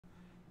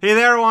Hey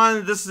there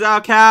everyone, this is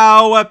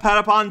raocow,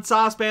 Patapon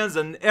Saucepans,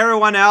 and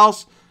everyone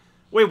else.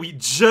 Wait, we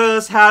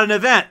just had an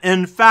event.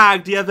 In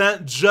fact, the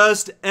event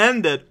just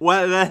ended.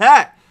 What the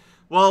heck?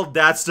 Well,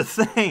 that's the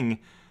thing.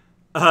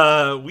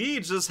 We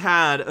just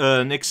had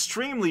an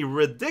extremely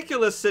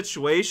ridiculous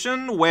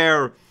situation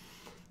where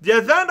the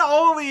event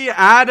only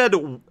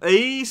added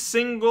a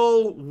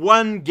single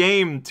one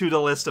game to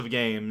the list of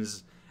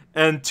games,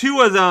 and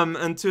two of them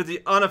into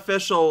the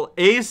unofficial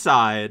A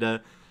side.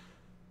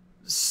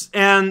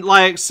 And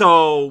like,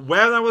 so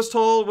when I was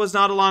told was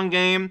not a long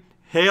game,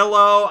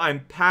 Halo,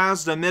 I'm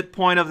past the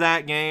midpoint of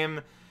that game,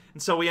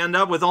 and so we end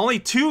up with only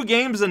 2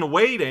 games in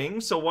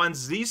waiting. So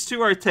once these 2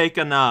 are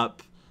taken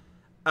up,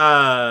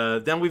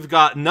 then we've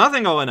got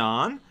nothing going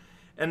on.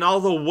 And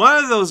although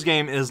one of those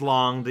games is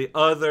long, the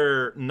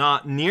other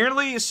not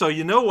nearly. So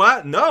you know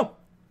what? No,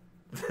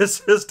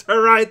 this is the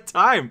right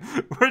time.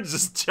 We're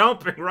just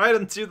jumping right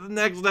into the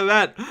next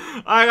event.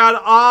 I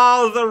got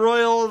all the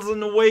royals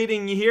in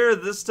waiting here.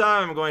 This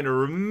time I'm going to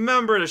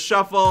remember to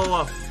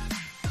shuffle.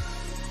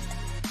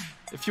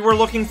 If you were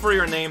looking for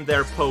your name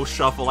there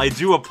post-shuffle, I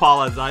do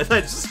apologize.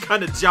 I just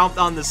kind of jumped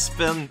on the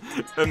spin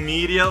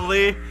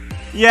immediately.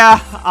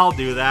 Yeah, I'll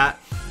do that.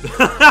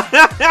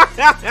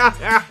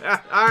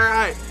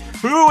 Alright.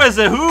 Who is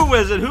it? Who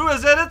is it? Who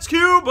is it? It's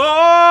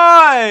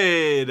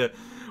Cuboid!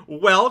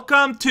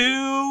 Welcome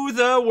to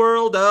the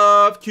world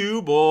of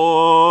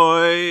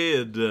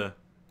Cuboid.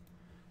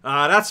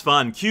 That's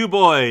fun.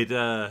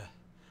 Cuboid,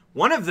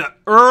 one of the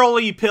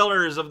early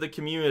pillars of the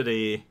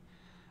community.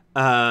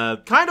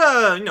 Kind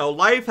of, you know,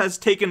 life has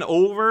taken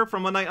over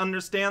from what I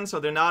understand, so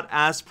they're not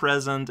as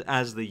present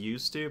as they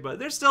used to, but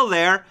they're still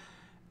there.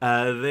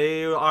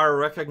 They are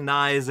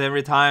recognized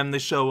every time they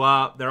show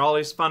up. They're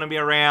always fun to be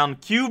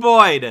around.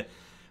 Cuboid,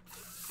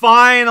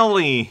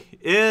 finally,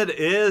 it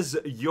is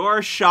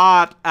your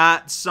shot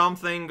at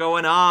something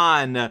going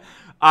on.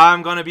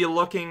 I'm going to be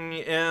looking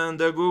in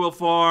the Google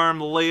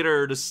form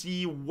later to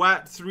see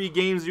what 3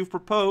 games you've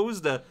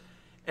proposed.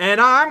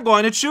 And I'm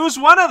going to choose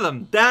one of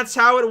them. That's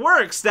how it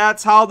works.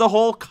 That's how the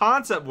whole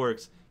concept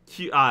works.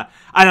 I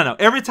don't know.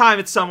 Every time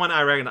it's someone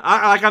I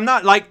recognize. I'm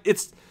not, like,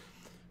 it's...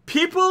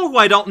 People who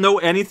I don't know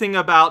anything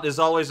about is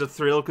always a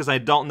thrill because I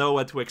don't know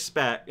what to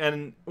expect.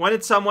 And when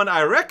it's someone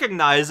I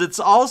recognize, it's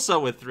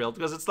also a thrill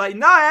because it's like,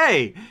 nah,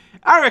 hey,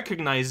 I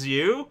recognize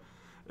you.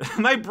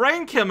 My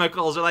brain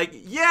chemicals are like,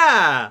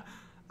 yeah,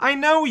 I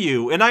know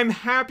you, and I'm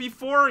happy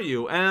for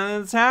you,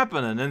 and it's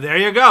happening. And there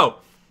you go.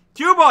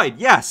 Cuboid,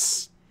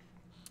 yes.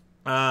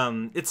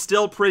 It's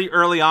still pretty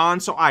early on,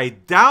 so I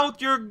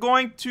doubt you're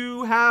going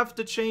to have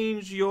to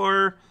change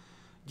your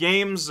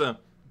games,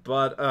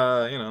 but,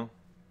 you know,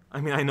 I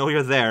mean, I know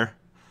you're there,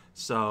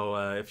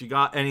 so if you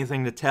got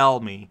anything to tell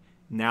me,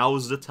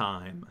 now's the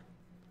time.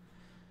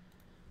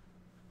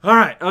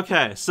 Alright,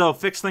 okay, so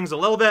fix things a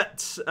little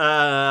bit,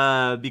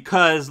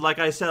 because, like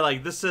I said,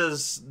 like, this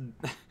is...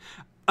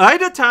 At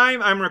the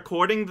time I'm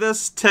recording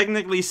this,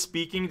 technically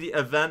speaking, the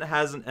event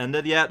hasn't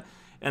ended yet,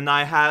 and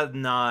I had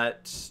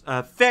not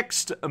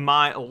fixed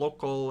my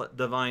local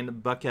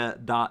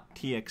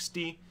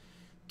divinebucket.txt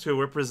to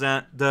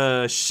represent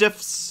the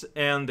shifts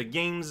and the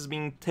games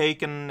being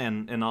taken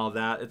and all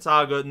that. It's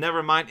all good.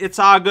 Never mind. It's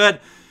all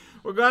good.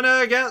 We're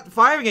gonna get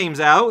 5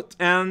 games out,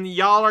 and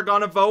y'all are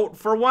gonna vote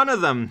for one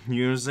of them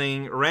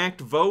using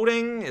ranked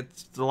voting.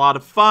 It's a lot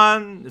of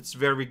fun. It's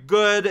very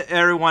good.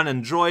 Everyone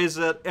enjoys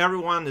it.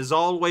 Everyone is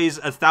always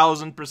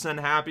 1000%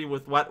 happy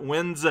with what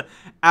wins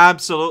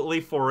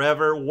absolutely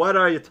forever. What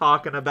are you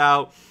talking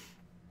about?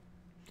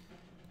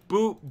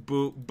 Boop,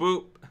 boop,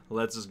 boop.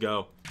 Let's just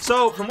go.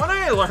 So, from what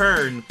I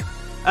learned,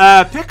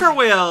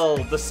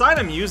 Pickerwheel, the site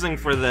I'm using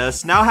for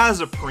this, now has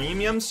a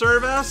premium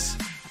service,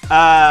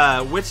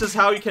 which is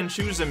how you can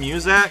choose the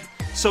music.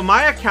 So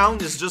my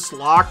account is just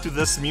locked to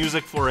this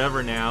music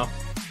forever now.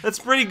 That's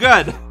pretty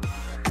good.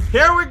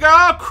 Here we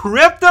go!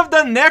 Crypt of the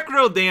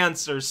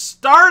Necrodancer,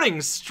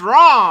 starting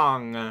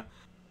strong!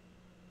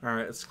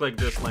 Alright, let's click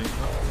this link.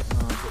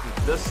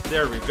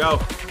 There we go.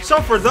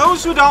 So for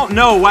those who don't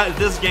know what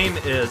this game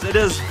is, it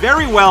is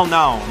very well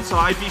known, so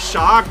I'd be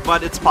shocked,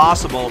 but it's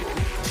possible.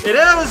 It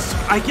is,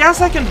 I guess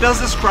I can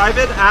best describe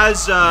it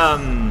as,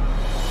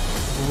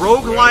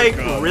 roguelike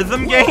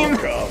rhythm game,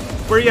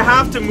 where you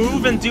have to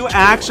move and do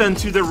action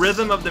to the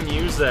rhythm of the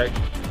music.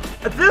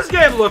 This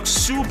game looks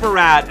super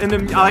rad, and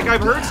like,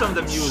 I've heard some of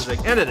the music,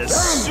 and it is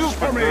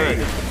super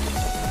good.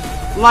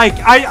 Like,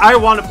 I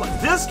want to play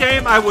this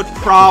game. I would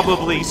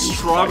probably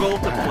struggle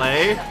to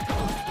play,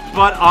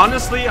 but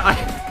honestly,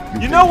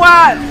 you know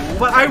what?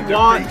 But I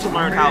want to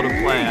learn how to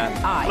play it.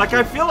 Like,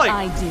 I feel like...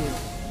 I do.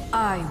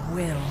 I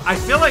will. I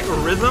feel like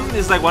rhythm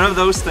is like one of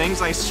those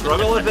things I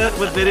struggle a bit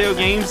with video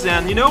games,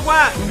 and you know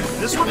what?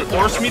 This would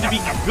force me to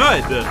be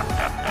good.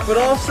 But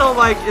also,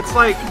 like, it's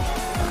like,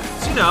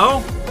 you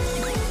know,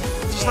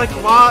 just like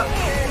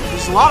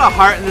there's a lot of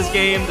heart in this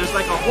game. There's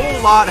like a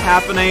whole lot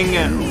happening.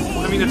 I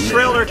mean, the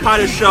trailer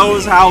kind of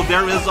shows how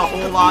there is a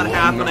whole lot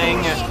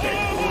happening.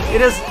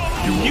 It is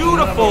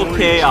beautiful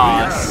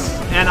chaos,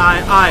 and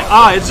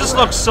it just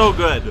looks so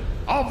good.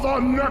 of the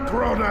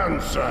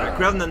Necrodancer.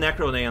 Krev the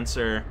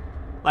Necrodancer.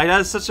 Like,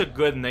 that is such a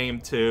good name,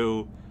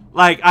 too.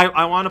 Like,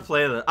 I want to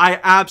play this. I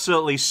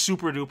absolutely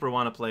super duper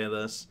want to play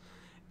this.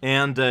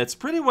 And it's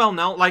pretty well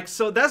known. Like,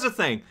 so that's the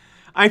thing.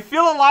 I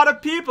feel a lot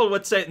of people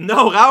would say,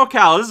 no,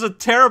 Raukal, this is a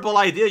terrible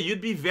idea.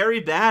 You'd be very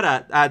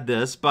bad at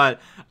this. But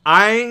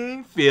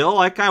I feel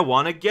like I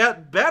want to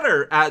get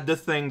better at the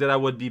thing that I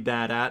would be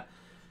bad at.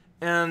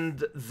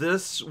 And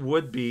this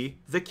would be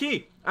the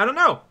key. I don't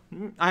know.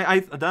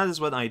 That is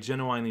what I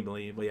genuinely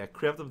believe. But yeah,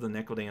 Krev of the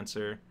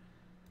Necrodancer.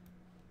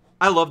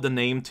 I love the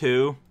name,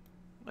 too.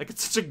 Like,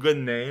 it's such a good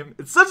name.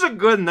 It's such a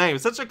good name.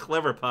 It's such a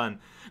clever pun.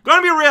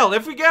 Gonna be real.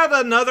 If we get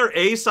another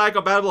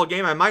psychopathable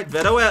game, I might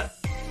veto it.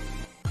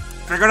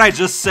 Figured I'd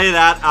just say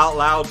that out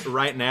loud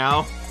right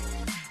now.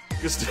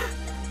 Just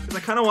because I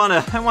kind of want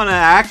an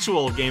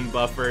actual game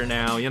buffer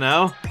now, you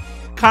know?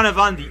 Kind of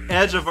on the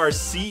edge of our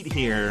seat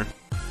here.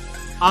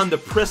 On the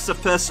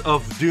precipice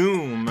of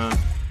doom.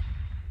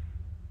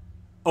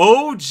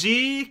 OG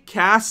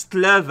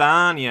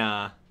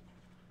Castlevania.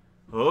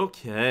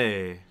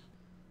 Okay.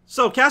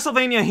 So,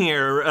 Castlevania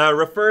here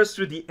refers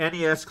to the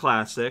NES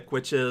Classic,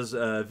 which is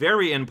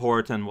very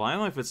important. Well, I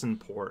don't know if it's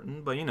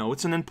important, but, you know,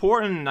 it's an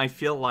important, I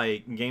feel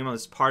like, game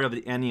as part of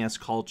the NES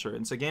culture.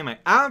 It's a game I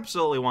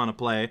absolutely want to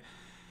play,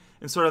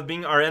 and sort of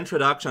being our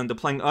introduction to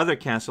playing other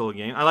Castlevania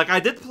games. I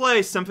did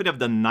play Symphony of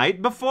the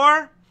Night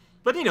before,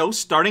 but, you know,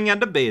 starting at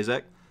the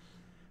basic.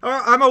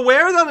 I'm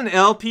aware that an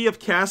LP of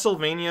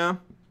Castlevania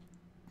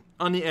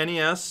on the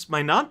NES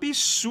might not be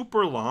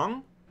super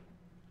long.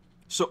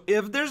 So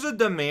if there's a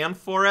demand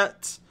for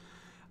it,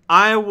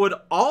 I would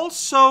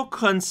also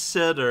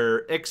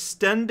consider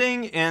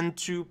extending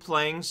into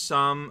playing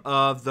some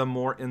of the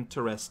more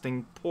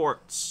interesting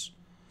ports.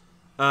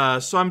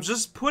 So I'm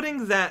just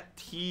putting that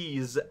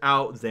tease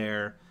out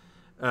there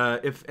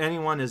if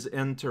anyone is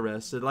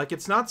interested. Like,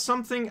 it's not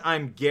something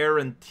I'm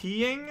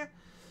guaranteeing,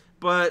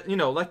 but, you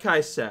know, like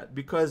I said,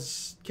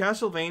 because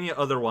Castlevania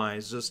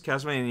otherwise, just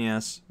Castlevania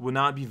NES, would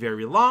not be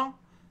very long.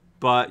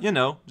 But, you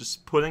know,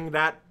 just putting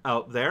that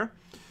out there.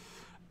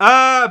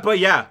 But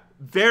yeah,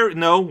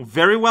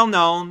 very well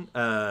known,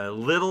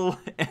 little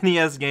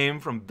NES game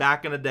from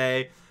back in the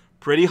day.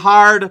 Pretty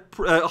hard,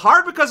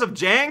 hard because of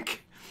jank,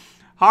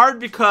 hard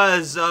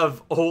because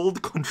of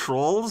old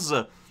controls,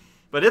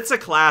 but it's a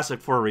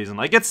classic for a reason.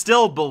 Like, it's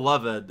still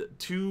beloved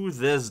to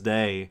this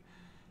day,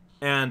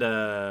 and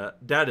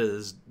that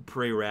is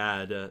pretty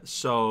rad.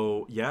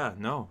 So yeah,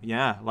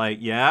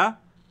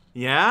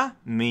 yeah,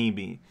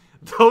 maybe.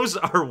 Those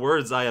are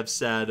words I have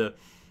said.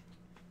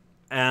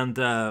 And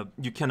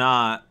you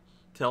cannot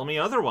tell me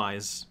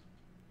otherwise.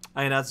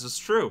 I mean, that's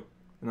just true.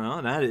 You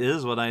know, that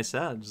is what I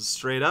said, just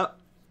straight up.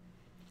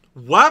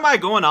 What am I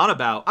going on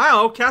about? I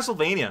don't know,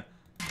 Castlevania.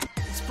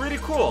 It's pretty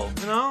cool,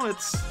 you know?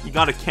 You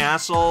got a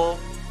castle,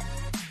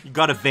 you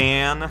got a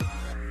van,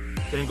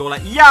 then you go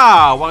like,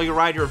 yeah, while you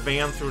ride your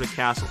van through the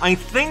castle. I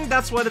think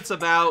that's what it's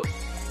about.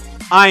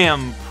 I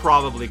am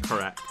probably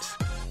correct.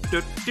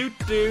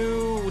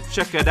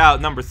 Check it out.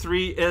 Number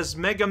 3 is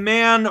Mega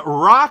Man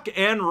Rock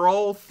and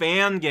Roll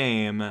Fan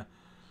Game.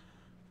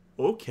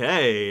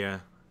 Okay.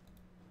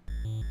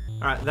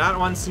 Alright, that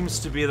one seems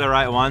to be the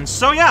right one.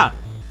 So yeah.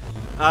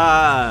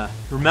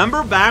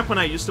 Remember back when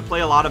I used to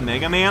play a lot of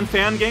Mega Man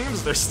fan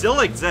games? They still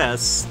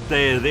exist.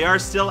 They are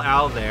still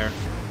out there.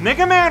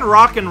 Mega Man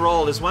Rock and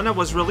Roll is one that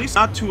was released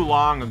not too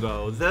long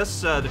ago.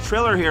 The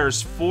trailer here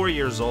is 4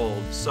 years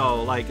old.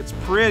 So, like, it's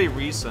pretty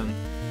recent.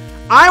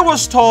 I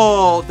was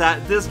told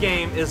that this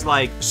game is,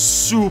 like,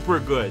 super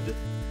good.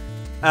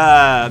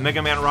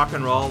 Mega Man Rock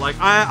and Roll. Like,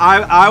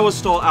 I was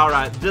told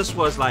outright this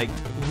was, like,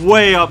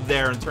 way up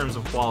there in terms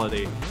of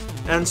quality.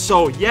 And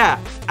so, yeah,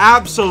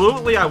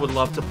 absolutely I would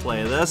love to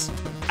play this.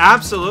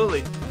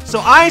 Absolutely. So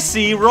I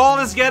see Roll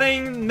is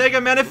getting Mega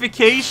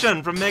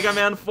Manification from Mega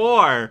Man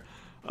 4.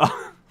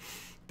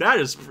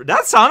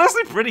 That's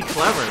honestly pretty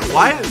clever.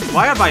 Why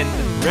have I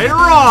ready to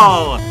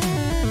roll?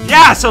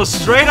 Yeah, so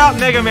straight up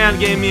Mega Man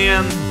game,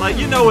 Ian. Like,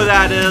 you know what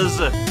that is.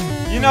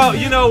 You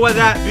know what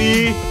that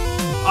be.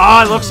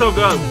 Oh, it looks so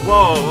good.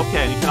 Whoa,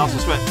 okay, you can also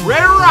switch.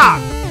 Ready to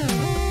rock!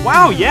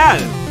 Wow, yeah,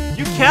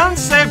 you can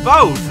say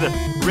both.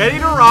 Ready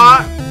to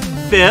rock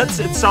fits,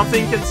 it's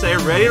something you can say.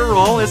 Ready to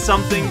roll is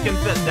something you can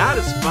fit. That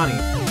is funny.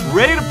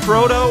 Ready to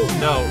proto?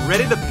 No.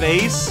 Ready to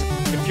base?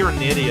 If you're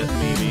an idiot,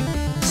 maybe.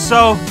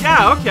 So,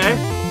 yeah, okay.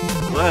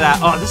 Look at that.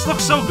 Oh, this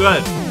looks so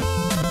good.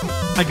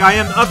 Like, I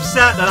am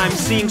upset that I'm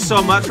seeing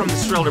so much from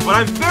this trailer, but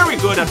I'm very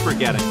good at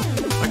forgetting.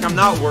 Like, I'm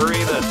not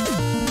worried that...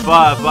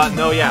 But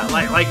no, yeah.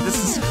 Like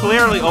this is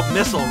clearly... Oh,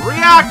 missile.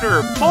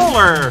 Reactor!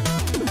 Polar!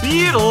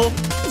 Beetle!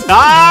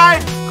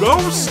 Tide!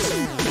 Ghost!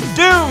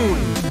 Dune!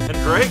 And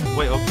Drake?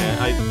 Wait, okay.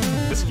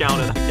 I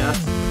discounted, I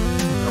guess.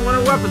 I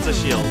wonder weapons a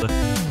shield.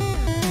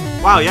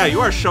 Wow, yeah, you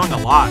are showing a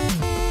lot.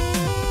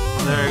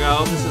 There you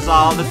go. This is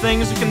all the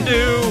things you can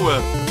do.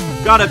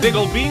 Got a big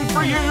old beam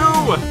for you!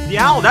 The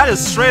owl, that is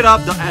straight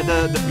up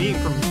the beam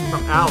from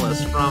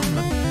Alice from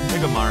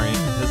Mega Mario,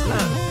 isn't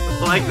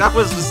it? Like, that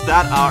was just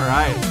that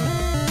outright.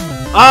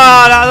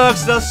 Ah,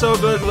 that's so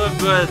good. Look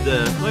good. Look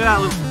at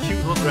that little cute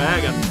little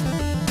dragon.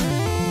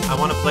 I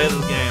want to play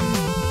this game.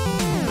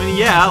 I mean,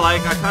 yeah,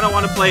 like I kind of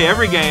want to play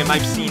every game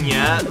I've seen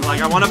yet.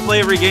 Like I want to play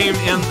every game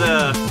in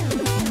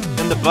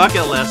the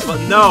bucket list, but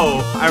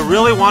no, I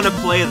really want to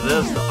play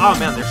this. Oh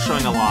man, they're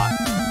showing a lot.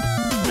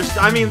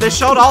 I mean, they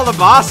showed all the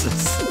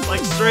bosses, like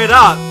straight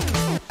up.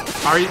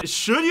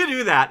 Should you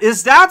do that?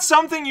 Is that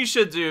something you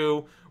should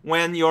do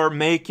when you're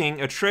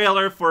making a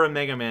trailer for a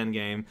Mega Man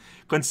game?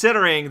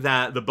 Considering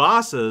that the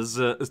bosses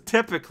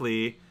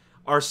typically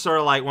are sort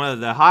of like one of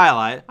the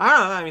highlights. I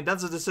don't know, I mean,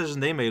 that's a decision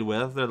they made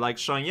with. They're like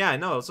showing, yeah, I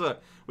know, so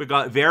we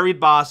got varied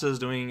bosses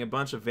doing a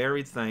bunch of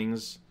varied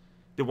things.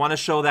 They want to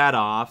show that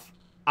off.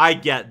 I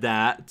get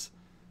that.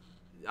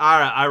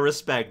 Alright, I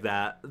respect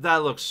that.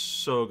 That looks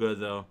so good,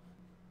 though.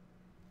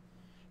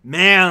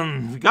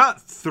 Man, we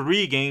got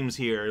 3 games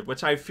here,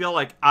 which I feel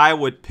like I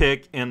would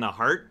pick in a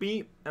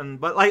heartbeat.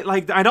 But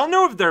like I don't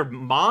know if they're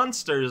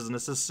monsters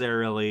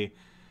necessarily,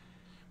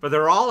 but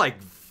they're all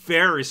like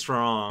very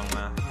strong.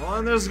 Well,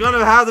 and there's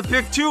gonna have to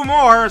pick 2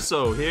 more,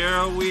 so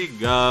here we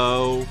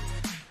go.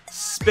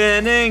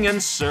 Spinning in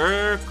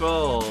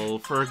circle,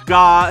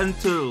 forgotten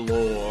to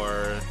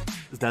lore.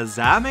 Does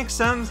that make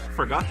sense?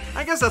 Forgot?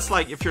 I guess that's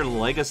like if your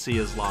legacy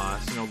is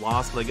lost, you know,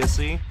 lost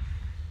legacy.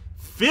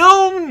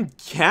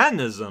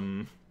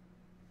 Filmcanism.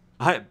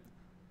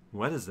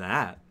 What is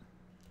that?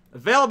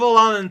 Available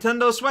on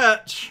Nintendo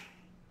Switch.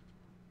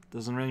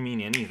 Doesn't really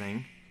mean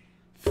anything.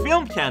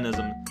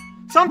 Filmcanism.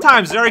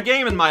 Sometimes they're a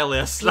game in my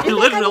list. I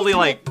literally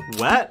like,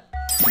 what?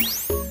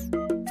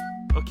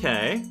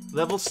 Okay.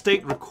 Level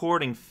state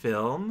recording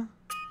film.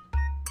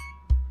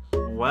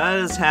 What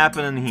is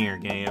happening here,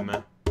 game?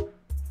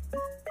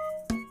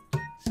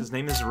 His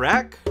name is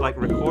Rec? Like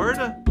record?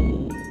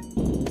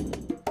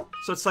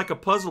 So it's like a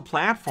puzzle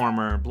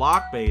platformer,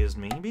 block-based,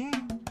 maybe?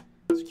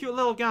 It's a cute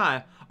little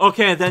guy.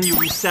 Okay, then you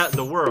reset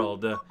the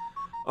world.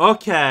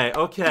 Okay.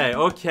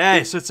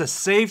 So it's a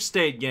save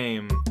state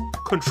game.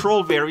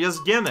 Control various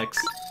gimmicks.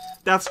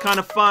 That's kind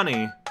of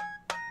funny.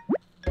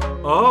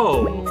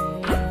 Oh.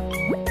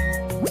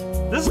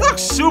 This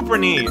looks super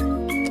neat.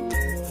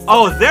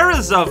 Oh, there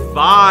is a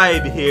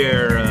vibe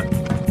here.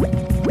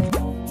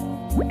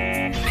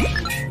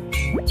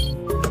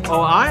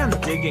 Oh, I am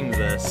digging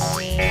this.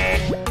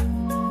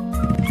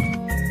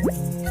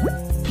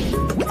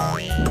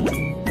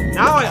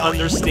 Now I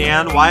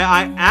understand why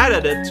I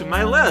added it to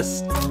my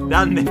list.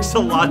 That makes a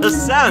lot of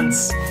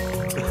sense.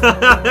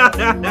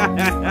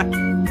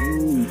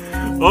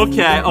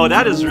 Okay, oh,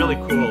 that is really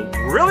cool.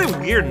 Really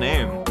weird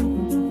name.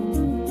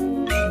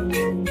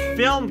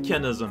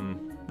 Filmcanism.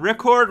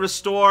 Record,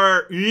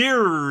 restore,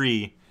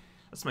 eerie.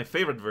 That's my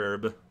favorite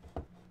verb.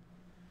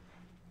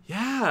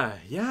 Yeah,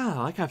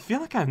 like I feel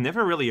like I've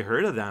never really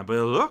heard of that, but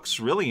it looks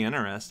really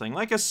interesting.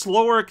 Like a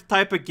slower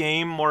type of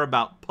game, more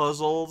about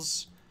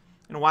puzzles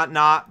and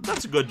whatnot.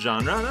 That's a good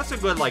genre. That's a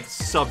good, like,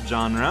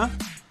 sub-genre.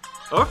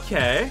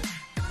 Okay.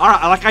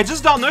 Alright, like, I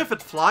just don't know if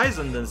it flies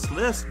in this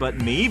list, but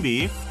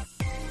maybe.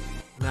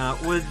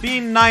 That would be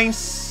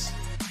nice.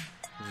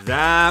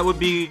 That would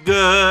be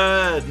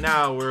good.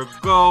 Now we're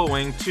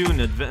going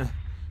to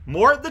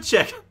Mort the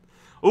Chicken.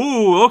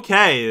 Ooh,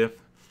 okay.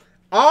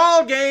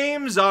 All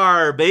games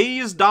are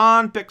based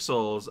on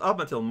pixels, up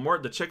until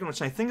Mort the Chicken,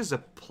 which I think is a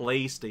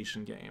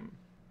PlayStation game.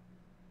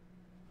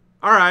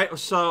 Alright,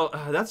 so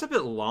that's a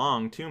bit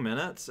long, 2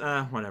 minutes.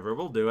 Whatever,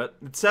 we'll do it.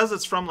 It says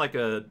it's from like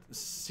a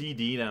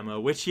CD demo,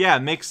 which, yeah,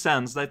 makes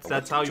sense.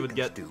 That's how you would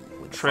get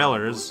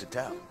trailers.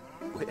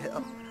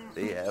 Well,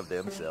 they have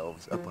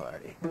themselves a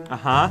party.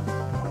 Uh-huh.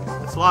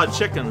 It's a lot of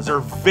chickens. They're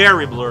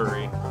very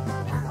blurry.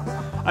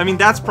 I mean,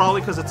 that's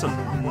probably because it's a...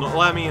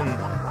 I mean...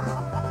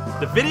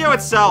 The video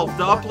itself,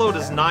 the upload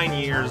is 9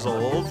 years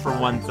old, for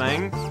one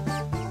thing.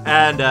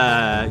 And,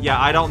 yeah,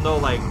 I don't know,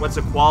 like, what's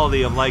the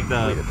quality of, like,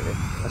 the... Wait a minute.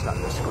 That's not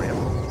the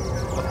scramble.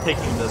 Of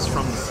taking this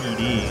from the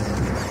CD.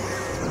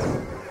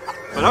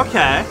 But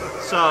okay.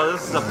 So,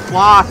 this is a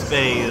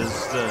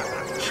plot-based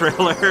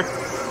trailer.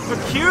 The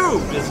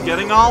Cube is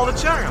getting all the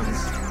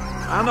chickens.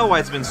 I don't know why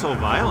it's been so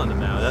violent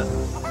about it.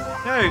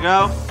 There you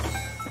go.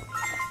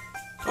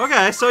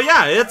 Okay, so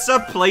yeah, it's a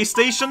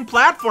PlayStation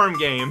platform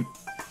game.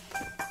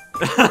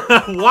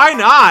 Why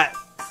not?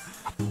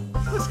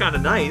 That's kind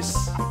of nice.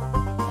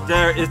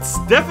 It's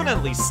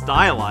definitely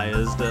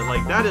stylized.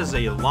 Like, that is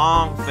a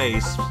long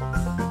face.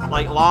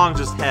 Like, long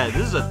just head.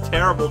 This is a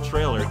terrible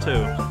trailer,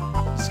 too.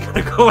 Just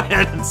gonna go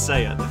ahead and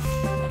say it.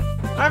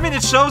 I mean,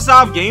 it shows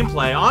off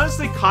gameplay.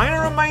 Honestly, kind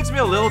of reminds me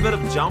a little bit of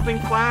Jumping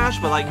Flash,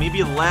 but, like,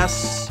 maybe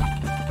less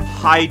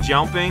high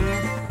jumping.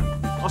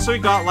 Also,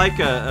 you got, like,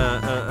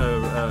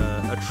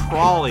 a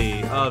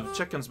trolley of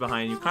chickens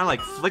behind you. Kind of like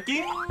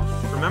Flicky.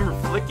 Remember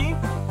Flicky?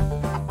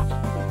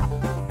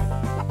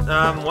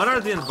 What are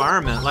the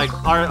environment? Like,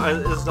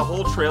 is the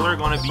whole trailer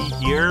gonna be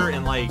here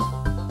in, like,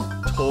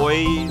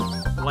 Toy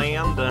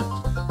Land?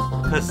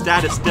 Because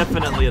that is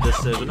definitely a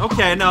decision.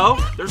 Okay, no,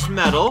 there's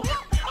metal.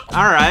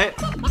 Alright.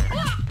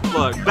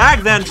 Look,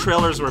 back then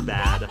trailers were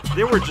bad.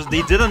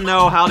 They didn't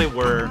know how they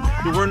were.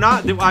 They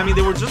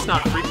were just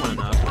not frequent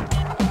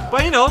enough.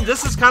 But you know,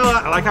 this is kind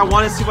of like I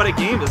want to see what a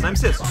game is. I'm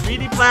saying it's a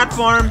 3D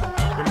platform.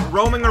 You're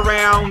roaming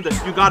around.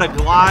 You gotta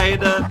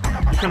glide.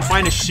 You can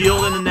find a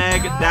shield in an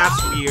egg.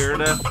 That's weird.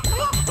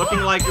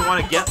 Looking like you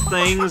want to get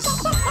things.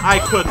 I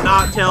could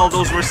not tell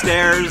those were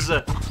stairs.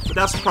 But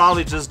that's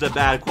probably just a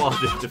bad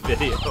quality of the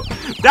video.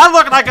 That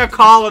looked like a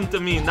column to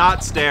me,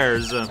 not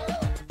stairs.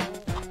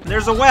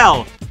 There's a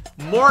well.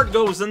 Mort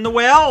goes in the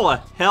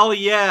well. Hell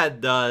yeah,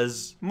 it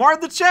does.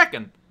 Mort the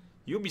chicken.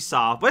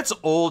 Ubisoft. But it's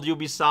old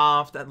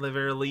Ubisoft at the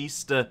very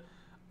least.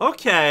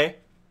 Okay.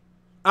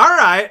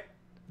 Alright.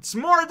 It's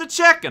Mort the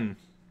chicken.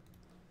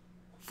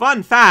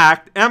 Fun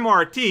fact,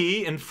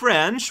 MRT in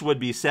French would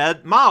be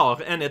said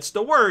mort, and it's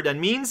the word that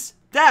means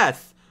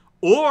death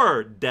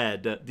or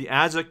dead. The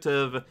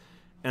adjective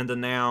and the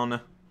noun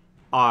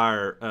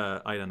are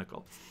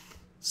identical.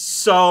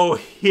 So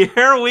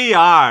here we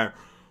are.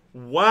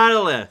 What a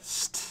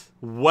list.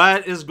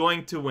 What is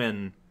going to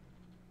win?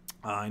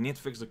 I need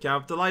to fix the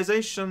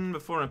capitalization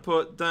before I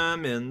put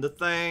them in the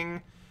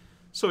thing.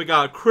 So we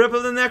got Crypt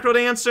of the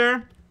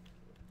Necrodancer,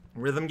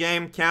 Rhythm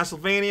Game,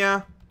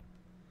 Castlevania,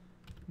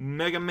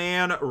 Mega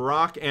Man,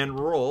 Rock and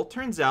Roll.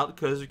 Turns out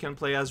because you can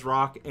play as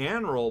Rock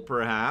and Roll,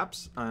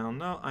 perhaps. I don't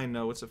know. I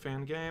know it's a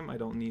fan game. I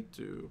don't need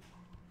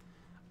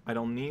I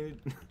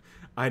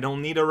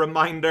don't need a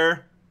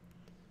reminder.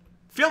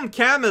 Film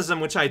Camism,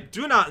 which I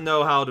do not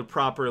know how to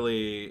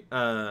properly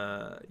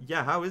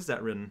yeah, how is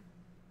that written?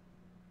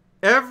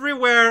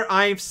 Everywhere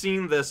I've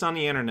seen this on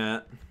the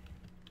internet,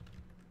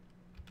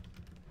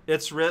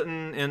 it's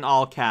written in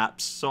all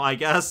caps. So I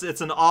guess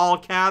it's an all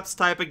caps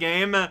type of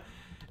game.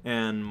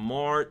 And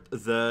Mort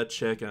the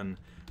chicken.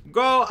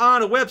 Go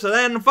on a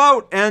website and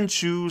vote and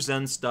choose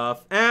and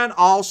stuff. And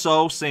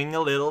also sing a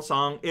little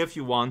song if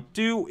you want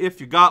to.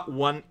 If you got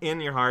one in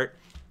your heart.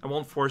 I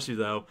won't force you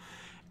though.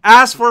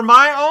 As for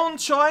my own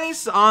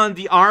choice on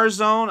the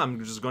R-Zone,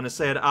 I'm just going to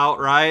say it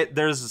outright.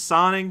 There's a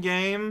Sonic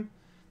game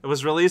that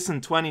was released in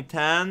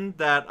 2010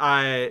 that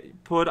I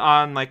put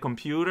on my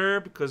computer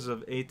because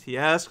of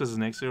ATS, because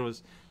next year was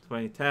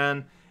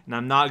 2010. And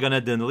I'm not going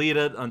to delete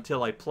it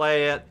until I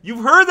play it.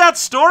 You've heard that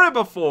story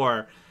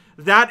before.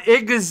 That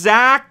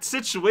exact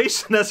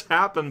situation has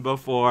happened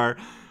before.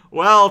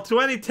 Well,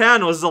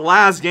 2010 was the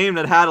last game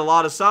that had a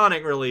lot of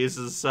Sonic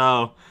releases,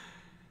 so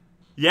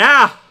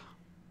yeah.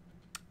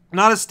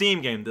 Not a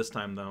Steam game this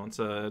time though. It's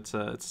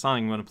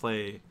something I'm going to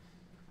play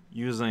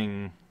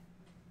using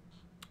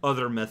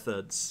other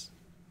methods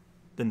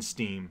than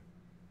Steam.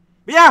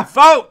 But yeah,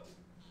 vote.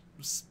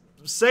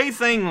 Say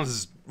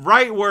things,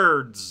 write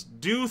words,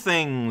 do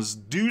things,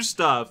 do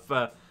stuff.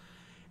 It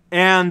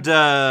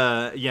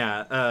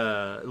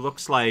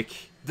looks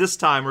like this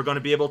time we're going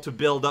to be able to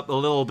build up a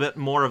little bit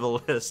more of a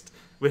list,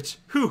 which,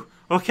 whew,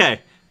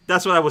 okay,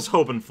 that's what I was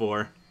hoping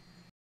for.